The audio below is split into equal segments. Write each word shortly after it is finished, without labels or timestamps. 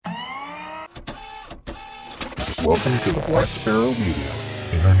Welcome to the Black Sparrow Media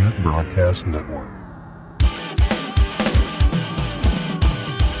Internet Broadcast Network.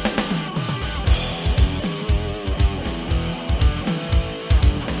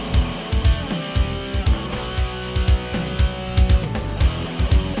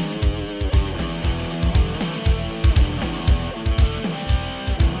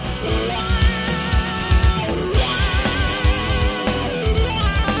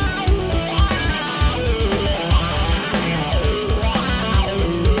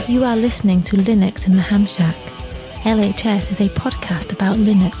 You are listening to Linux in the Ham Shack. LHS is a podcast about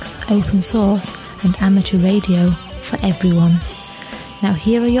Linux, open source, and amateur radio for everyone. Now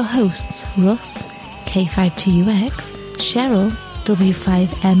here are your hosts, Russ, K52UX, Cheryl,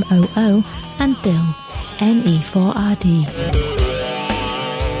 W5MOO, and Bill, NE4RD.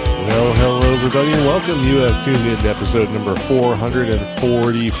 Well, hello everybody and welcome. You have tuned in to episode number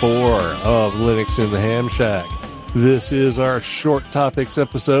 444 of Linux in the Ham Shack. This is our short topics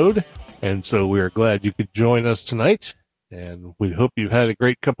episode, and so we are glad you could join us tonight, and we hope you've had a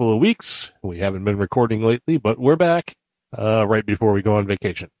great couple of weeks. We haven't been recording lately, but we're back right before we go on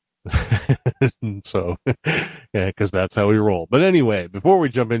vacation. So, yeah, because that's how we roll. But anyway, before we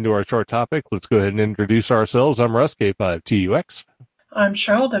jump into our short topic, let's go ahead and introduce ourselves. I'm Russ, K5TUX. I'm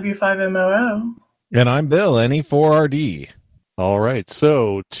Cheryl, W5MOO. And I'm Bill, NE4RD. All right,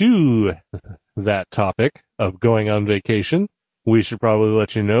 so to that topic of going on vacation, we should probably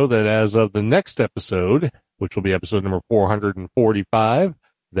let you know that as of the next episode, which will be episode number 445,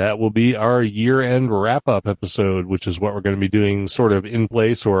 that will be our year-end wrap-up episode, which is what we're going to be doing sort of in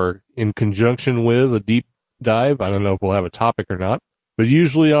place or in conjunction with a deep dive. I don't know if we'll have a topic or not, but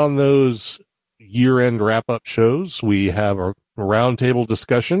usually on those year-end wrap-up shows, we have a roundtable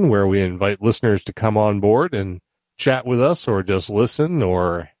discussion where we invite listeners to come on board and chat with us or just listen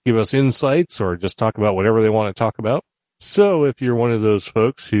or give us insights or just talk about whatever they want to talk about. So if you're one of those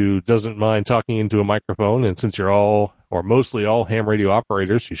folks who doesn't mind talking into a microphone, and since you're all or mostly all ham radio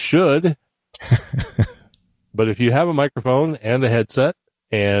operators, you should. But if you have a microphone and a headset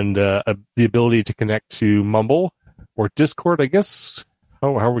and the ability to connect to Mumble or Discord, I guess,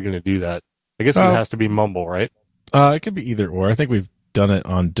 how are we going to do that? I guess it has to be Mumble, right? It could be either or. I think we've done it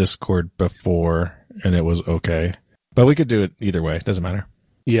on Discord before and it was okay. But we could do it either way. It doesn't matter.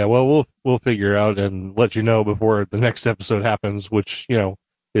 Yeah, well, we'll figure out and let you know before the next episode happens, which, you know,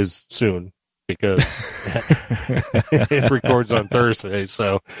 is soon because it records on Thursday.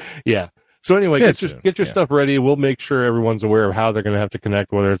 So, yeah. So anyway, get your stuff ready. We'll make sure everyone's aware of how they're going to have to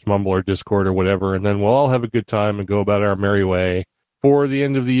connect, whether it's Mumble or Discord or whatever. And then we'll all have a good time and go about our merry way for the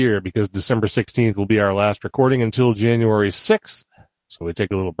end of the year because December 16th will be our last recording until January 6th. So we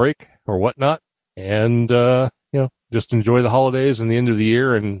take a little break or whatnot. And, just enjoy the holidays and the end of the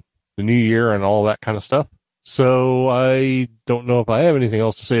year and the new year and all that kind of stuff. So I don't know if I have anything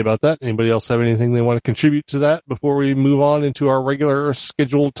else to say about that. Anybody else have anything they want to contribute to that before we move on into our regular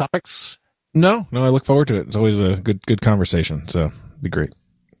scheduled topics? No, I look forward to it. It's always a good conversation. So it'd be great.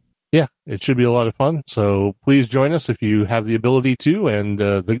 Yeah, it should be a lot of fun. So please join us if you have the ability to and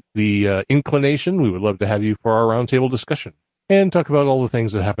the inclination. We would love to have you for our roundtable discussion and talk about all the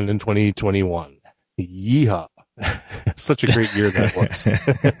things that happened in 2021. Yeehaw. Such a great year that was.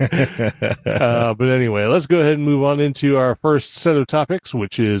 But anyway, let's go ahead and move on into our first set of topics,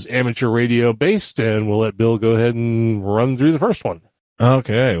 which is amateur radio based, and we'll let Bill go ahead and run through the first one.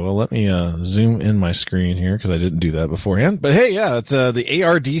 Okay, well, let me zoom in my screen here because I didn't do that beforehand. But hey, yeah, it's the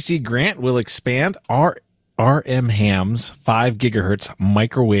ARDC grant will expand RM Ham's 5 gigahertz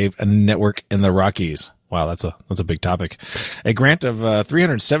microwave network in the Rockies. Wow, that's a big topic. A grant of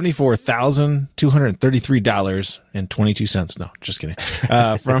 $374,233.22. No, just kidding.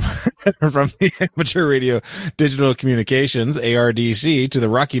 From the Amateur Radio Digital Communications (ARDC) to the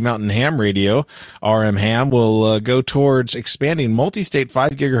Rocky Mountain Ham Radio, RM Ham will go towards expanding multi-state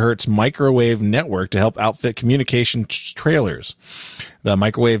 5 gigahertz microwave network to help outfit communication trailers. The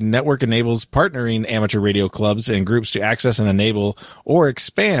microwave network enables partnering amateur radio clubs and groups to access and enable or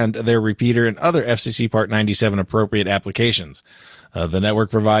expand their repeater and other FCC Part 97 appropriate applications. The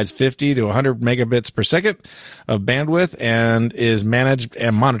network provides 50 to 100 megabits per second of bandwidth and is managed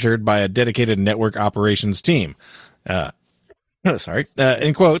and monitored by a dedicated network operations team.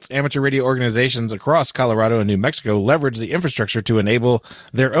 In quotes, amateur radio organizations across Colorado and New Mexico leverage the infrastructure to enable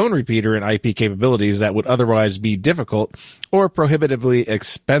their own repeater and IP capabilities that would otherwise be difficult or prohibitively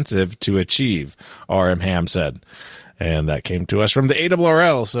expensive to achieve, RM Ham said. And that came to us from the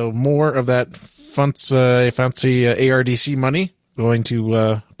ARRL. So more of that fancy ARDC money going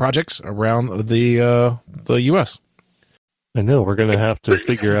to projects around the U.S. I know we're going to have to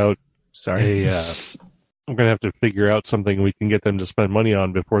figure out we're going to have to figure out something we can get them to spend money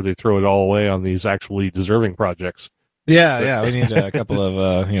on before they throw it all away on these actually deserving projects. Yeah, we need a couple of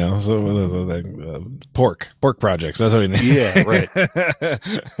pork projects. That's what we need. Yeah, right.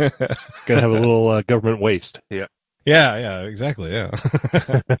 Gotta have a little government waste. Yeah, exactly. Yeah.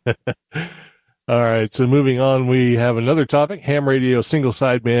 All right, so moving on, we have another topic: ham radio single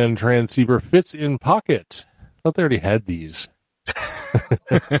sideband transceiver fits in pocket. I thought they already had these.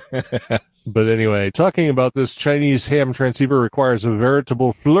 But anyway, talking about this Chinese ham transceiver requires a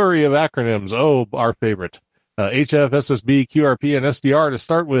veritable flurry of acronyms. Oh, our favorite. HF, SSB, QRP, and SDR to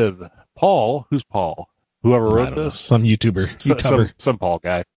start with. Paul, who's Paul? Whoever wrote this? Some YouTuber. Some Paul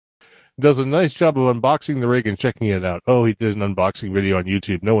guy. Does a nice job of unboxing the rig and checking it out. Oh, he did an unboxing video on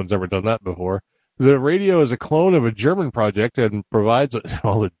YouTube. No one's ever done that before. The radio is a clone of a German project and provides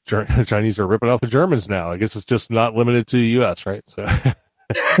all the Chinese are ripping off the Germans now. I guess it's just not limited to the U.S., right? So,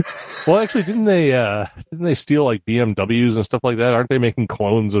 well, actually, didn't they steal like BMWs and stuff like that? Aren't they making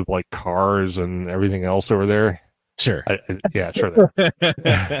clones of like cars and everything else over there? Sure. Yeah, sure.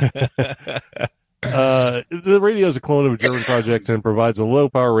 The radio is a clone of a German project and provides a low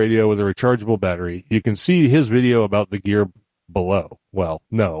power radio with a rechargeable battery. You can see his video about the gear below. Well,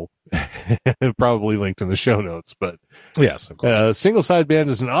 no, probably linked in the show notes, but yes, of course. Single sideband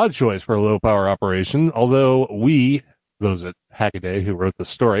is an odd choice for a low power operation. Although those at Hackaday who wrote the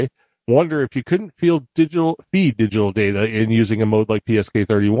story, wonder if you couldn't feed digital data in using a mode like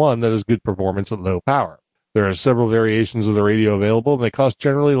PSK31 that has good performance at low power. There are several variations of the radio available, and they cost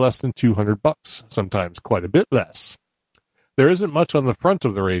generally less than $200, sometimes quite a bit less. There isn't much on the front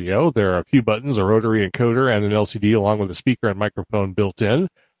of the radio. There are a few buttons, a rotary encoder, and an LCD along with a speaker and microphone built in.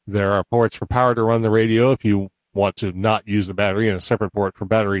 There are ports for power to run the radio if you want to not use the battery, and a separate port for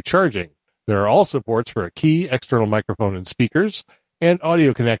battery charging. There are also ports for a key, external microphone and speakers, and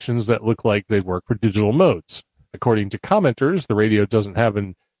audio connections that look like they work for digital modes. According to commenters, the radio doesn't have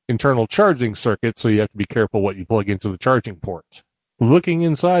an internal charging circuit, so you have to be careful what you plug into the charging port. Looking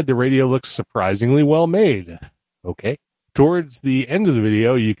inside, the radio looks surprisingly well made. Okay. Towards the end of the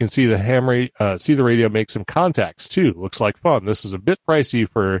video, you can see the radio make some contacts too. Looks like fun. This is a bit pricey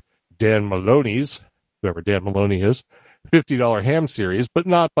for Dan Maloney's, whoever Dan Maloney is, $50 ham series, but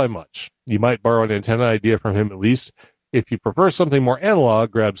not by much. You might borrow an antenna idea from him at least. If you prefer something more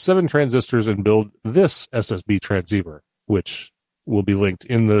analog, grab 7 transistors and build this SSB transceiver, which will be linked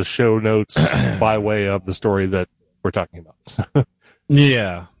in the show notes by way of the story that we're talking about.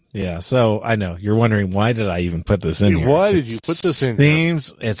 Yeah. So I know you're wondering, why did I even put this in here? Why did you put this in here?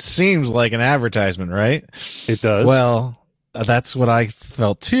 It seems like an advertisement, right? It does. Well, that's what I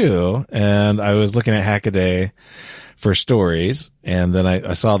felt too. And I was looking at Hackaday for stories, and then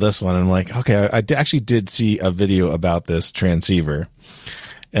I saw this one, and I'm like, okay, I actually did see a video about this transceiver.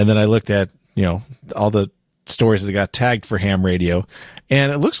 And then I looked at, all the stories that got tagged for ham radio,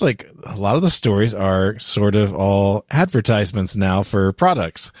 and it looks like a lot of the stories are sort of all advertisements now for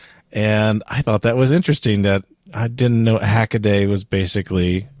products. And I thought that was interesting that I didn't know Hackaday was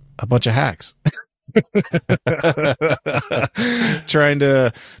basically a bunch of hacks. Trying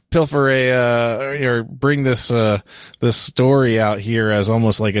to pilfer or bring this story out here as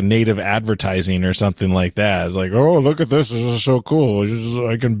almost like a native advertising or something like that. It's like, oh, look at this is so cool,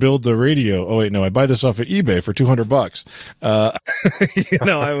 I can build the radio. Oh wait, no, I buy this off of eBay for $200.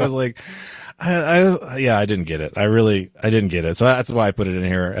 I was like, I didn't get it. I didn't get it. So that's why I put it in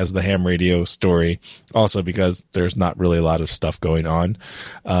here as the ham radio story. Also because there's not really a lot of stuff going on.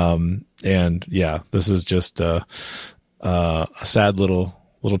 And yeah, this is just a sad little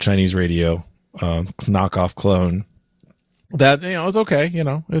Chinese radio, knockoff clone that, is okay.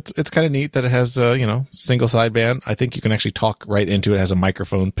 It's kind of neat that it has, single sideband. I think you can actually talk right into it. It has a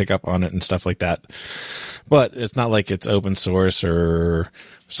microphone pickup on it and stuff like that. But it's not like it's open source or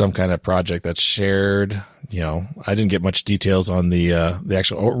some kind of project that's shared. I didn't get much details on the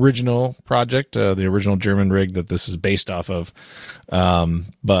actual original project, the original German rig that this is based off of.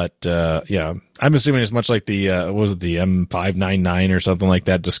 But I'm assuming it's much like the M599 or something like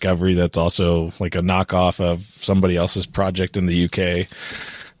that Discovery. That's also like a knockoff of somebody else's project in the UK.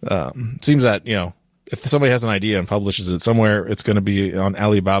 Seems that, if somebody has an idea and publishes it somewhere, it's going to be on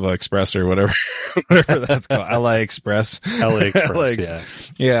Alibaba Express or whatever that's called. AliExpress.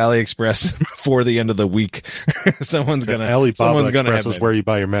 AliExpress before the end of the week. Someone's going to Express is where you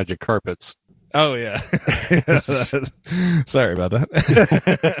buy your magic carpets. Oh yeah. Sorry about that.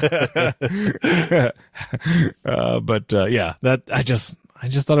 That I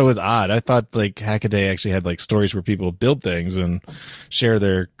just thought it was odd. I thought like Hackaday actually had like stories where people build things and share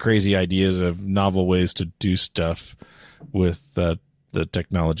their crazy ideas of novel ways to do stuff with the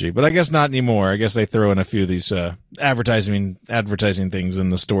technology, but I guess not anymore. I guess they throw in a few of these advertising things in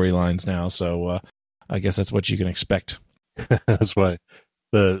the storylines now. So I guess that's what you can expect. That's why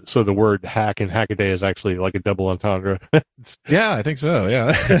the word hack and hackaday is actually like a double entendre. Yeah, I think so.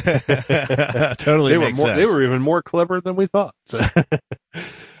 Yeah, totally. They were even more clever than we thought. So.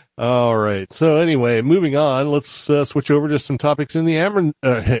 All right. So anyway, moving on, let's switch over to some topics in wow,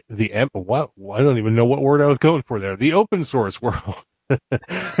 I don't even know what word I was going for there. The open source world. It's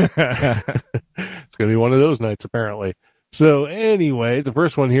going to be one of those nights, apparently. So anyway, the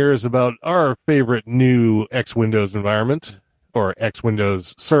first one here is about our favorite new X Windows environment, or X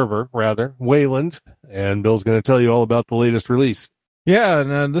Windows server, rather, Wayland. And Bill's going to tell you all about the latest release. Yeah,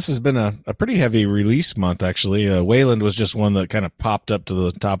 and this has been a pretty heavy release month, actually. Wayland was just one that kind of popped up to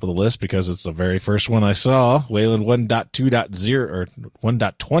the top of the list because it's the very first one I saw. Wayland 1.2.0 or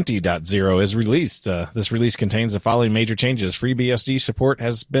 1.20.0 is released. This release contains the following major changes. FreeBSD support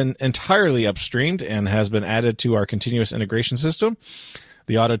has been entirely upstreamed and has been added to our continuous integration system.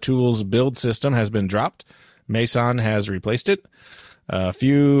 The AutoTools build system has been dropped. Meson has replaced it. A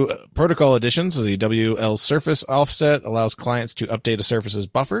few protocol additions. The WL Surface offset allows clients to update a surface's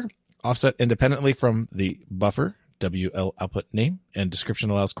buffer. Offset independently from the buffer. WL output name and description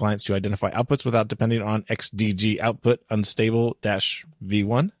allows clients to identify outputs without depending on XDG output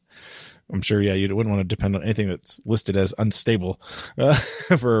unstable-V1. I'm sure, yeah, you wouldn't want to depend on anything that's listed as unstable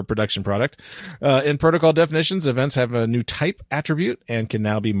for a production product. In protocol definitions, events have a new type attribute and can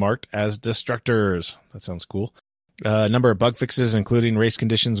now be marked as destructors. That sounds cool. A number of bug fixes, including race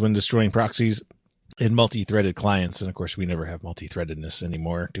conditions when destroying proxies in multi-threaded clients. And of course, we never have multi-threadedness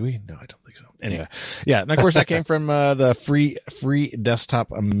anymore, do we? No, I don't think so. Anyway, yeah. And of course, that came from the free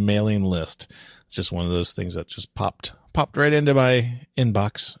desktop mailing list. It's just one of those things that just popped right into my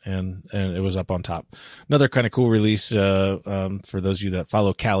inbox, and it was up on top. Another kind of cool release for those of you that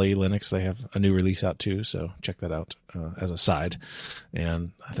follow Kali Linux. They have a new release out too, so check that out as a side.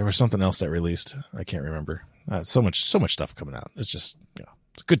 And there was something else that released. I can't remember. So much stuff coming out. It's just,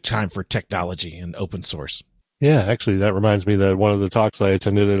 it's a good time for technology and open source. Yeah, actually, that reminds me that one of the talks I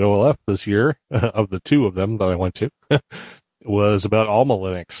attended at OLF this year, of the two of them that I went to, was about Alma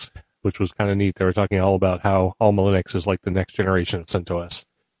Linux, which was kind of neat. They were talking all about how Alma Linux is like the next generation of CentOS.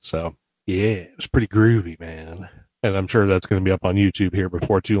 So, yeah, it was pretty groovy, man. And I'm sure that's going to be up on YouTube here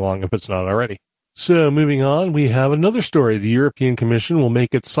before too long if it's not already. So moving on, we have another story. The European Commission will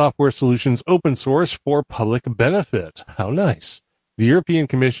make its software solutions open source for public benefit. How nice. The European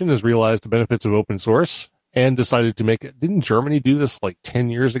Commission has realized the benefits of open source and decided to make it. Didn't Germany do this like 10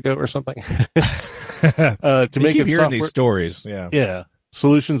 years ago or something? To make it hearing these stories. Yeah. Yeah.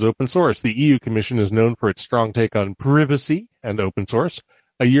 Solutions open source. The EU Commission is known for its strong take on privacy and open source.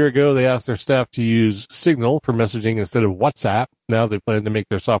 A year ago, they asked their staff to use Signal for messaging instead of WhatsApp. Now they plan to make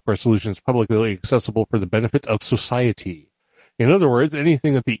their software solutions publicly accessible for the benefit of society. In other words,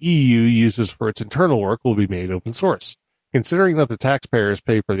 anything that the EU uses for its internal work will be made open source. Considering that the taxpayers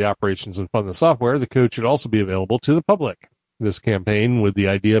pay for the operations and fund the software, the code should also be available to the public. This campaign, with the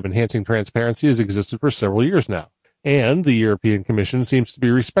idea of enhancing transparency, has existed for several years now. And the European Commission seems to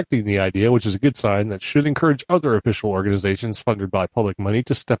be respecting the idea, which is a good sign that should encourage other official organizations funded by public money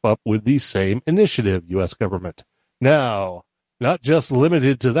to step up with the same initiative, U.S. government. Now, not just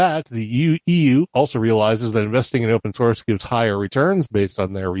limited to that, the EU also realizes that investing in open source gives higher returns based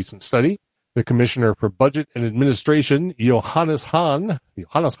on their recent study. The Commissioner for Budget and Administration, Johannes Hahn,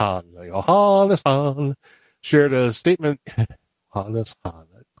 shared a statement. Johannes Hahn.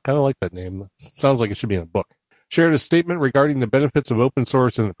 I kind of like that name. Sounds like it should be in a book. Shared a statement regarding the benefits of open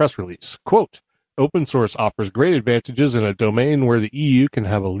source in the press release. Quote, open source offers great advantages in a domain where the EU can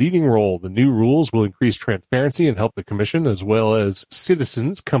have a leading role. The new rules will increase transparency and help the Commission, as well as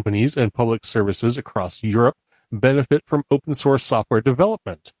citizens, companies, and public services across Europe benefit from open source software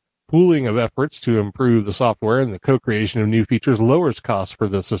development. Pooling of efforts to improve the software and the co-creation of new features lowers costs for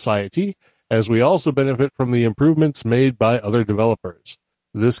the society, as we also benefit from the improvements made by other developers.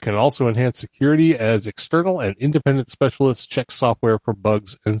 This can also enhance security as external and independent specialists check software for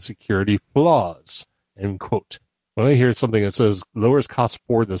bugs and security flaws. End quote. When I hear something that says lowers costs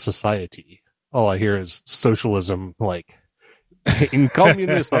for the society, all I hear is socialism, like in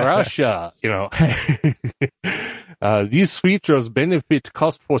communist Russia, these features benefit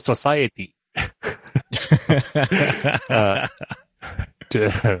cost for society.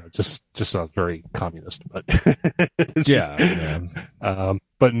 Just sounds very communist, but yeah.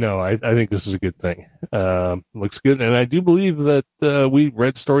 But no, I think this is a good thing. Looks good, and I do believe that we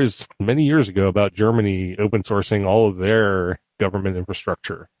read stories many years ago about Germany open sourcing all of their government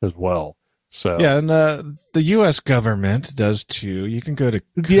infrastructure as well. So Yeah, and the U.S. government does too. You can go to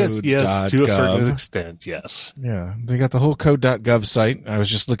yes, to a certain code.gov. extent, yes. Yeah, they got the whole code.gov site. I was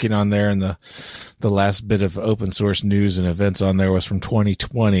just looking on there, and the last bit of open source news and events on there was from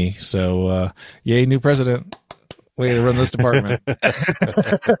 2020. So, yay, new president. Way to run this department.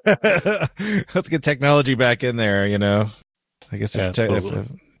 Let's get technology back in there, you know. I guess yeah.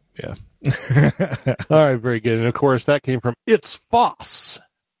 All right, very good. And of course, that came from It's Foss.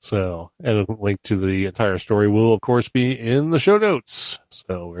 So, and a link to the entire story will, of course, be in the show notes.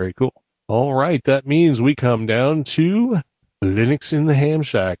 So, very cool. All right, that means we come down to Linux in the Ham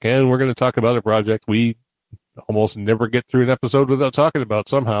Shack, and we're going to talk about a project we almost never get through an episode without talking about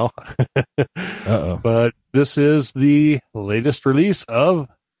somehow. Uh-oh. But this is the latest release of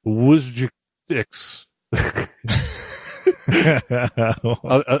WSJTX.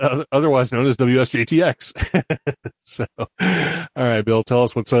 Otherwise known as WSJTX. So, all right, Bill, tell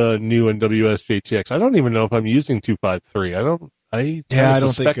us what's new in WSJTX. I don't even know if I'm using 253. I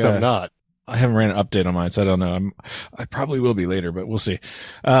suspect I'm not. I haven't ran an update on mine, so I don't know. I probably will be later, but we'll see.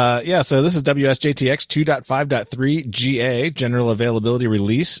 So this is WSJTX 2.5.3 GA. General availability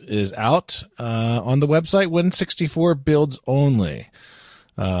release is out on the website. Win64 builds only.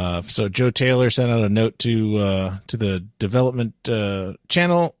 So Joe Taylor sent out a note to the development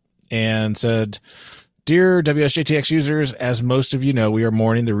channel and said, "Dear WSJTX users, as most of you know, we are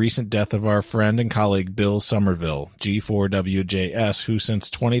mourning the recent death of our friend and colleague Bill Somerville, G4WJS, who since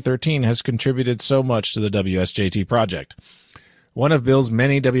 2013 has contributed so much to the WSJT project. One of Bill's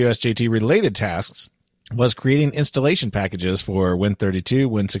many WSJT-related tasks was creating installation packages for Win32,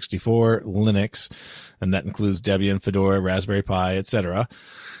 Win64, Linux, and that includes Debian, Fedora, Raspberry Pi, etc.,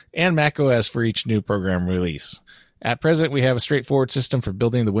 and macOS for each new program release. At present, we have a straightforward system for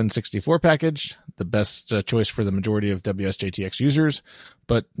building the Win64 package, the best choice for the majority of WSJTX users,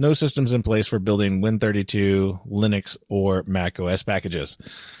 but no systems in place for building Win32, Linux, or macOS packages.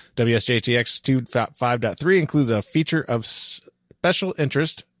 WSJTX 2.5.3 includes a feature of special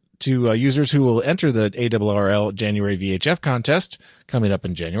interest to users who will enter the ARRL January VHF contest coming up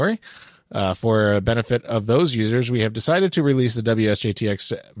in January. For a benefit of those users, we have decided to release the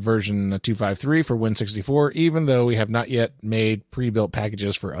WSJTX version 2.5.3 for Win64, even though we have not yet made pre-built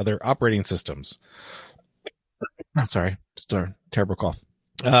packages for other operating systems. Sorry, just a terrible cough.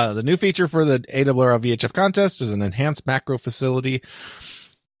 The new feature for the ARRL VHF contest is an enhanced macro facility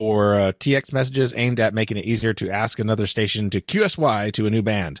or TX messages aimed at making it easier to ask another station to QSY to a new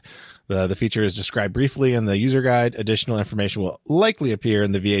band. The feature is described briefly in the user guide. Additional information will likely appear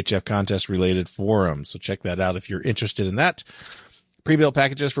in the VHF contest related forums. So check that out if you're interested in that. Pre-built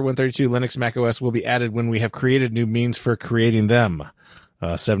packages for Win32, Linux, macOS will be added when we have created new means for creating them.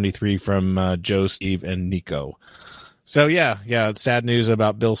 73 from Joe, Steve, and Nico. So yeah, sad news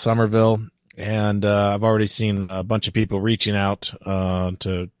about Bill Somerville. And I've already seen a bunch of people reaching out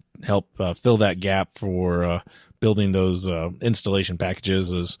to help fill that gap for building those installation packages,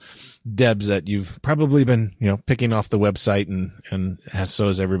 those debs that you've probably been picking off the website, and so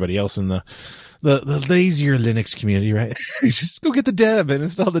has everybody else in the lazier Linux community, right? Just go get the deb and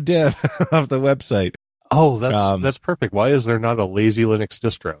install the deb off the website. Oh, that's perfect. Why is there not a lazy Linux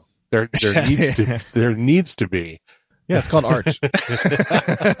distro? There needs to be. Yeah, it's called Arch.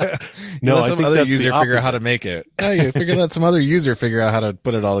 No, I some think other that's user the figure out how opposite. to make it. No, you let some other user figure out how to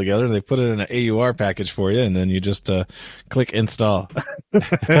put it all together, and they put it in an AUR package for you, and then you just click install.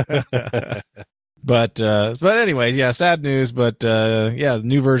 But anyway, yeah, sad news. But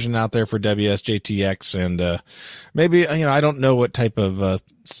new version out there for WSJTX, and maybe I don't know what type of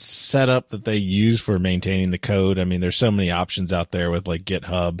setup that they use for maintaining the code. I mean, there's so many options out there with like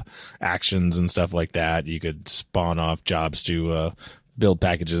GitHub Actions and stuff like that. You could spawn off jobs to build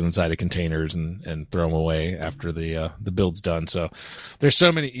packages inside of containers and throw them away after the build's done. So there's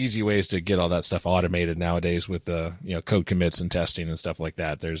so many easy ways to get all that stuff automated nowadays with code commits and testing and stuff like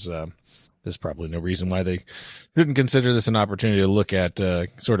that. There's probably no reason why they couldn't consider this an opportunity to look at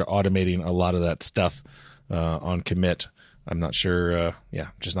sort of automating a lot of that stuff on commit. I'm not sure.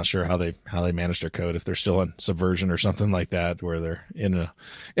 Just not sure how they manage their code, if they're still on Subversion or something like that, where they're in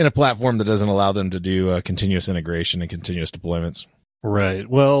a platform that doesn't allow them to do continuous integration and continuous deployments. Right.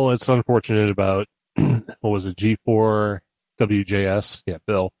 Well, it's unfortunate about what was it, G4 WJS? Yeah,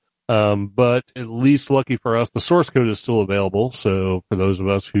 Bill. But at least lucky for us, the source code is still available. So for those of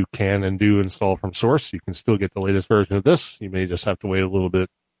us who can and do install from source, you can still get the latest version of this. You may just have to wait a little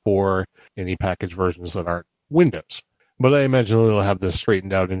bit for any package versions that aren't Windows. But I imagine they'll have this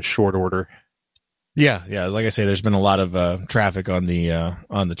straightened out in short order. Yeah. Like I say, there's been a lot of traffic on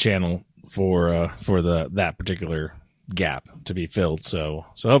the channel for that particular gap to be filled. So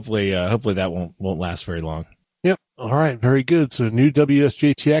hopefully that won't last very long. Yep. All right. Very good. So new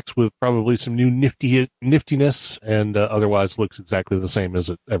WSJTX with probably some new niftiness, and otherwise looks exactly the same as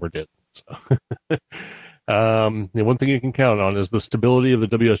it ever did. So, the one thing you can count on is the stability of the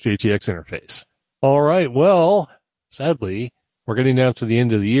WSJTX interface. All right. Well, sadly, we're getting down to the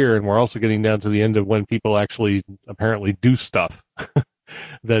end of the year, and we're also getting down to the end of when people actually apparently do stuff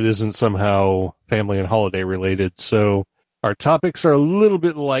that isn't somehow family and holiday related. So our topics are a little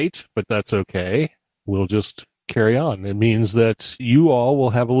bit light, but that's okay. We'll just carry on. It means that you all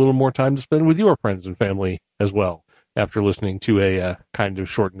will have a little more time to spend with your friends and family as well after listening to a kind of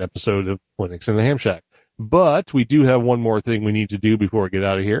shortened episode of Linux in the Ham Shack. But we do have one more thing we need to do before we get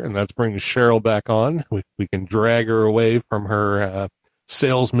out of here, and that's bring Cheryl back on. We can drag her away from her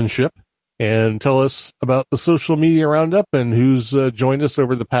salesmanship and tell us about the social media roundup and who's joined us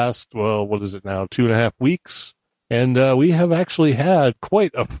over the past, well, what is it now, 2.5 weeks? And we have actually had quite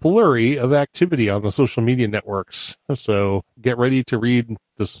a flurry of activity on the social media networks. So get ready to read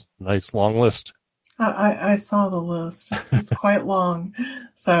this nice long list. I saw the list. It's quite long.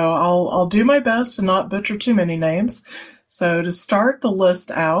 So I'll do my best to not butcher too many names. So to start the list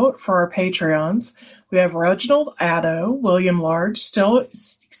out for our Patreons, we have Reginald Addo, William Large, Stephen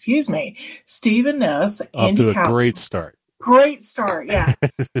Ness, Off to a great start. Great start, yeah.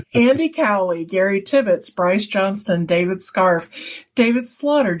 Andy Cowley, Gary Tibbetts, Bryce Johnston, David Scarf, David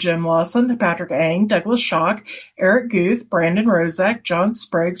Slaughter, Jim Lawson, Patrick Ang, Douglas Schock, Eric Guth, Brandon Rozak, John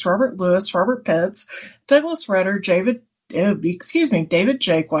Spriggs, Robert Lewis, Robert Pitts, Douglas Redder, David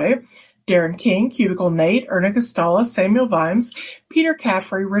Jakeway, Darren King, Cubicle Nate, Erna Costala, Samuel Vimes, Peter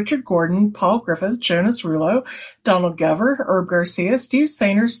Caffrey, Richard Gordon, Paul Griffith, Jonas Rulo, Donald Gover, Herb Garcia, Steve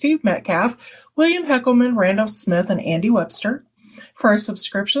Sainer, Steve Metcalf, William Heckelman, Randolph Smith, and Andy Webster. For our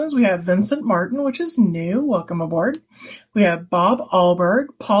subscriptions, we have Vincent Martin, which is new. Welcome aboard. We have Bob Alberg,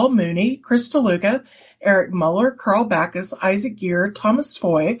 Paul Mooney, Chris DeLuca, Eric Muller, Carl Backus, Isaac Gear, Thomas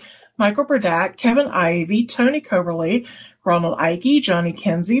Foy, Michael Burdack, Kevin Ivey, Tony Coberly, Ronald Ike, Johnny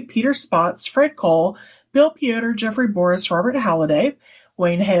Kenzie, Peter Spots, Fred Cole, Bill Piotr, Jeffrey Boris, Robert Halliday,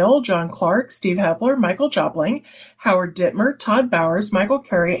 Wayne Hale, John Clark, Steve Hepler, Michael Jopling, Howard Dittmer, Todd Bowers, Michael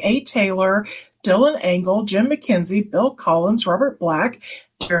Carey, A. Taylor, Dylan Engel, Jim McKenzie, Bill Collins, Robert Black,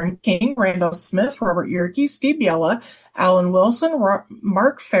 Darren King, Randolph Smith, Robert Yerke, Steve Biella, Alan Wilson,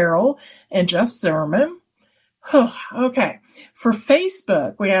 Mark Farrell, and Jeff Zimmerman. Okay. For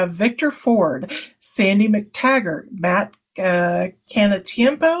Facebook, we have Victor Ford, Sandy McTaggart, Matt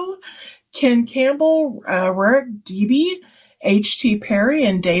Canatiempo, Ken Campbell, Rick Debe, H.T. Perry,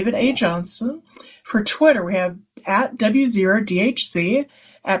 and David A. Johnson. For Twitter, we have at W0DHC,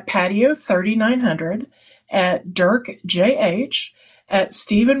 at Patio 3900, at Dirk JH, at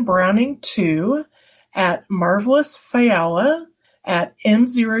Stephen Browning 2, at Marvelous Fayala, at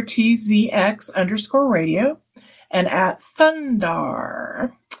M0TZX_radio, and at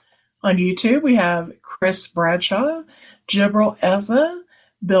Thundar. On YouTube, we have Chris Bradshaw, Jibril Eza,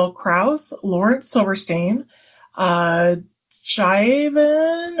 Bill Krause, Lawrence Silverstein, Ivan,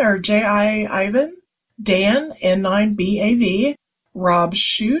 Dan, N9BAV, Rob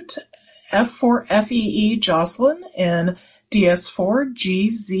Shute, F4FEE Jocelyn, and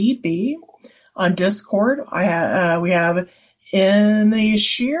DS4GZB. On Discord, we have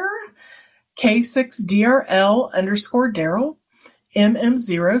Inishir, K6DRL_Daryl,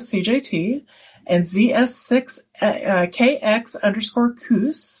 MM0CJT, and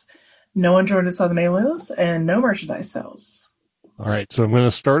ZS6KX_Koos. No one joined us on the mailing list, and no merchandise sales. All right, so I'm going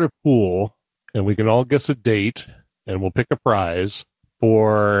to start a pool, and we can all guess a date, and we'll pick a prize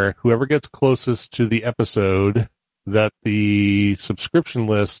for whoever gets closest to the episode that the subscription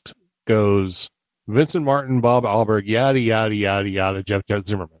list goes Vincent Martin, Bob Alberg, yada, yada, yada, yada, Jeff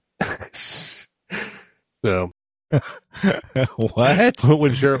Zimmerman. So... What?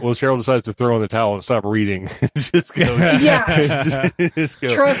 When Cheryl decides to throw in the towel and stop reading, just go. Yeah, just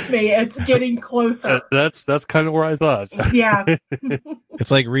go. Trust me, it's getting closer. That's kind of where I thought. Yeah,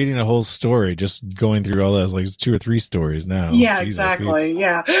 it's like reading a whole story, just going through all those, like 2 or 3 stories now. Yeah, Jesus, exactly.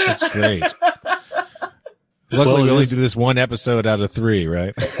 Yeah, that's great. Luckily, we only do this 1 episode out of 3,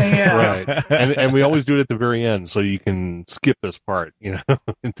 right? Yeah, right. And we always do it at the very end, so you can skip this part,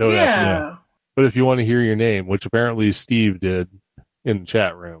 until yeah. But if you want to hear your name, which apparently Steve did in the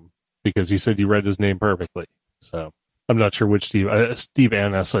chat room, because he said you read his name perfectly. So I'm not sure which Steve. Steve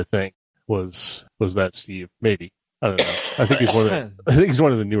Annis, I think, was that Steve? Maybe. I don't know. I think he's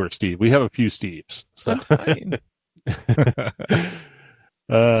one of the newer Steve. We have a few Steves. So. Need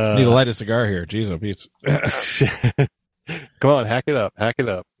to light a cigar here. Jeez, oh, Pete. Come on, hack it up.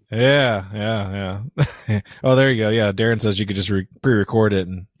 Yeah. Oh, there you go. Yeah, Darren says you could just pre-record it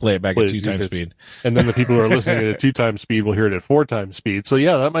and play it back at 2x speed. And then the people who are listening at 2x speed will hear it at 4x speed. So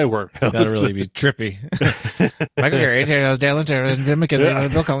yeah, that might work. That'd really be trippy. Michael Gary, Dalen, Jim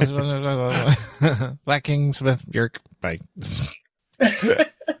McKenzie, Bill Collins, Black King, Smith, Yerk, bye.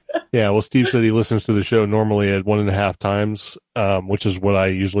 Yeah, well, Steve said he listens to the show normally at 1.5 times, which is what I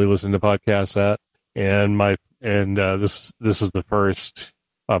usually listen to podcasts at. And this is the first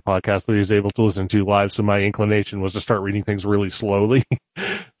podcast that he's able to listen to live. So my inclination was to start reading things really slowly.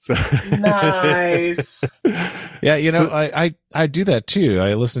 So nice. Yeah, I do that too.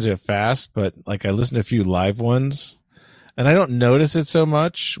 I listen to it fast, but like I listen to a few live ones, and I don't notice it so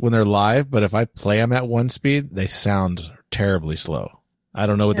much when they're live. But if I play them at 1 speed, they sound terribly slow. I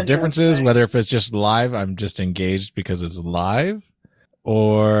don't know what the difference is. Whether if it's just live, I'm just engaged because it's live,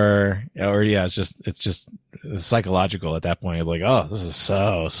 or yeah, it's just psychological at that point. It's like, oh, this is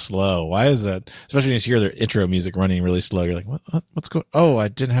so slow. Why is that? Especially when you hear their intro music running really slow. You're like, what's going? Oh, I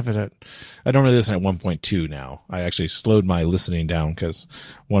didn't have it I don't really listen at 1.2 now. I actually slowed my listening down because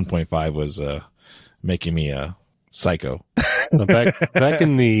 1.5 was making me a psycho. Back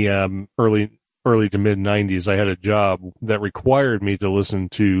in the early to mid 90s, I had a job that required me to listen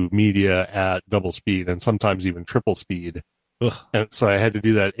to media at double speed and sometimes even triple speed. Ugh. And so I had to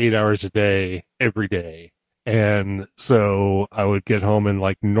do that 8 hours a day, every day. And so I would get home and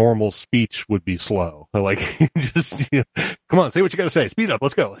like normal speech would be slow. Like, just, come on, say what you got to say. Speed up.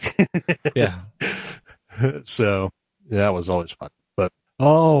 Let's go. Yeah. So that was always fun. But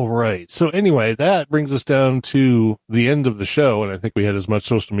all right. So anyway, that brings us down to the end of the show. And I think we had as much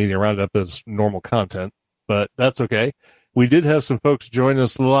social media roundup as normal content, but that's okay. We did have some folks join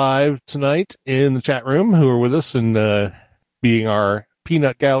us live tonight in the chat room who are with us and, being our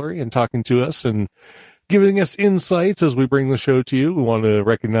peanut gallery and talking to us and giving us insights as we bring the show to you. We want to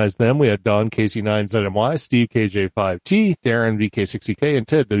recognize them. We had Don KC9ZMY, Steve KJ5T, Darren VK60K, and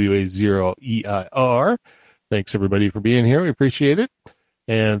Ted WA0EIR. Thanks everybody for being here. We appreciate it.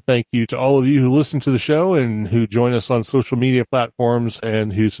 And thank you to all of you who listen to the show and who join us on social media platforms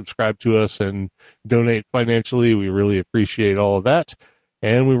and who subscribe to us and donate financially. We really appreciate all of that.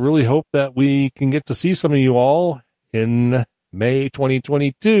 And we really hope that we can get to see some of you all in May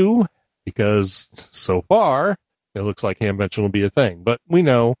 2022, because so far it looks like Hamvention will be a thing, but we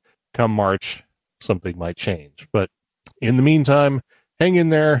know come March something might change. But in the meantime, hang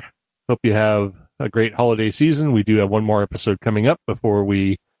in there. Hope you have a great holiday season. We do have one more episode coming up before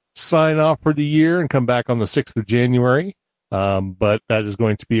we sign off for the year and come back on the 6th of January. But that is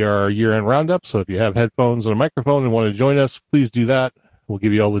going to be our year-end roundup. So if you have headphones and a microphone and want to join us, please do that. We'll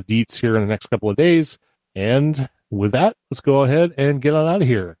give you all the deets here in the next couple of days. And with that, let's go ahead and get on out of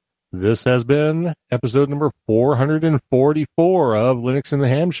here. This has been episode number 444 of Linux in the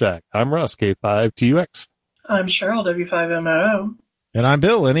Ham Shack. I'm Russ, K5TUX. I'm Cheryl, W5MO. And I'm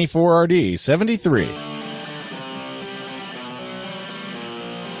Bill, NE4RD 73.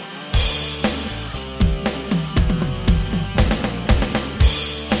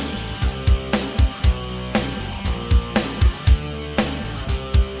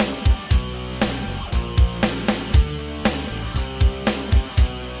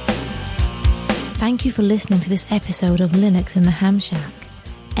 Thank you for listening to this episode of Linux in the Ham Shack.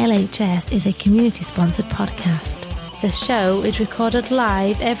 LHS is a community-sponsored podcast. The show is recorded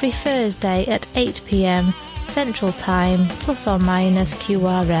live every Thursday at 8 p.m. Central Time, ±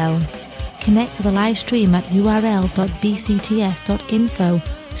 QRL. Connect to the live stream at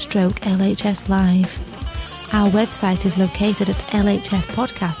url.bcts.info/LHS Live. Our website is located at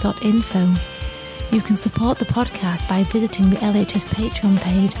lhspodcast.info. You can support the podcast by visiting the LHS Patreon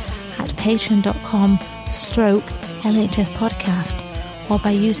page at patreon.com/LHS Podcast or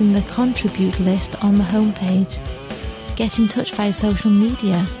by using the contribute list on the homepage. Get in touch via social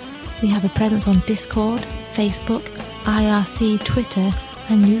media. We have a presence on Discord, Facebook, IRC, Twitter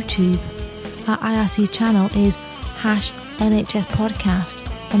and YouTube. Our IRC channel is #LHS Podcast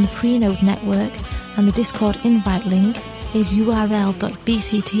on the Freenode network, and the Discord invite link is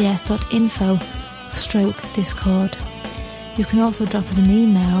url.bcts.info/Discord. You can also drop us an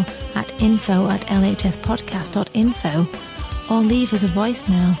email at info@lhspodcast.info or leave us a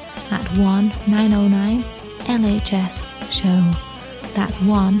voicemail at 1-909-LHS-SHOW. That's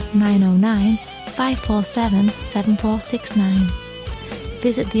 1-909-547-7469.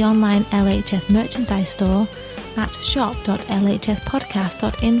 Visit the online LHS merchandise store at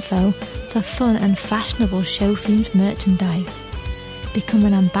shop.lhspodcast.info for fun and fashionable show-themed merchandise. Become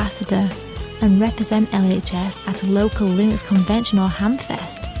an ambassador and represent LHS at a local Linux convention or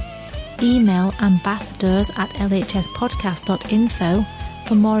Hamfest. Email ambassadors@lhspodcast.info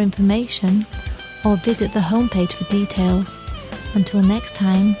for more information or visit the homepage for details. Until next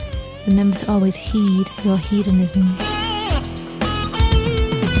time, remember to always heed your hedonism.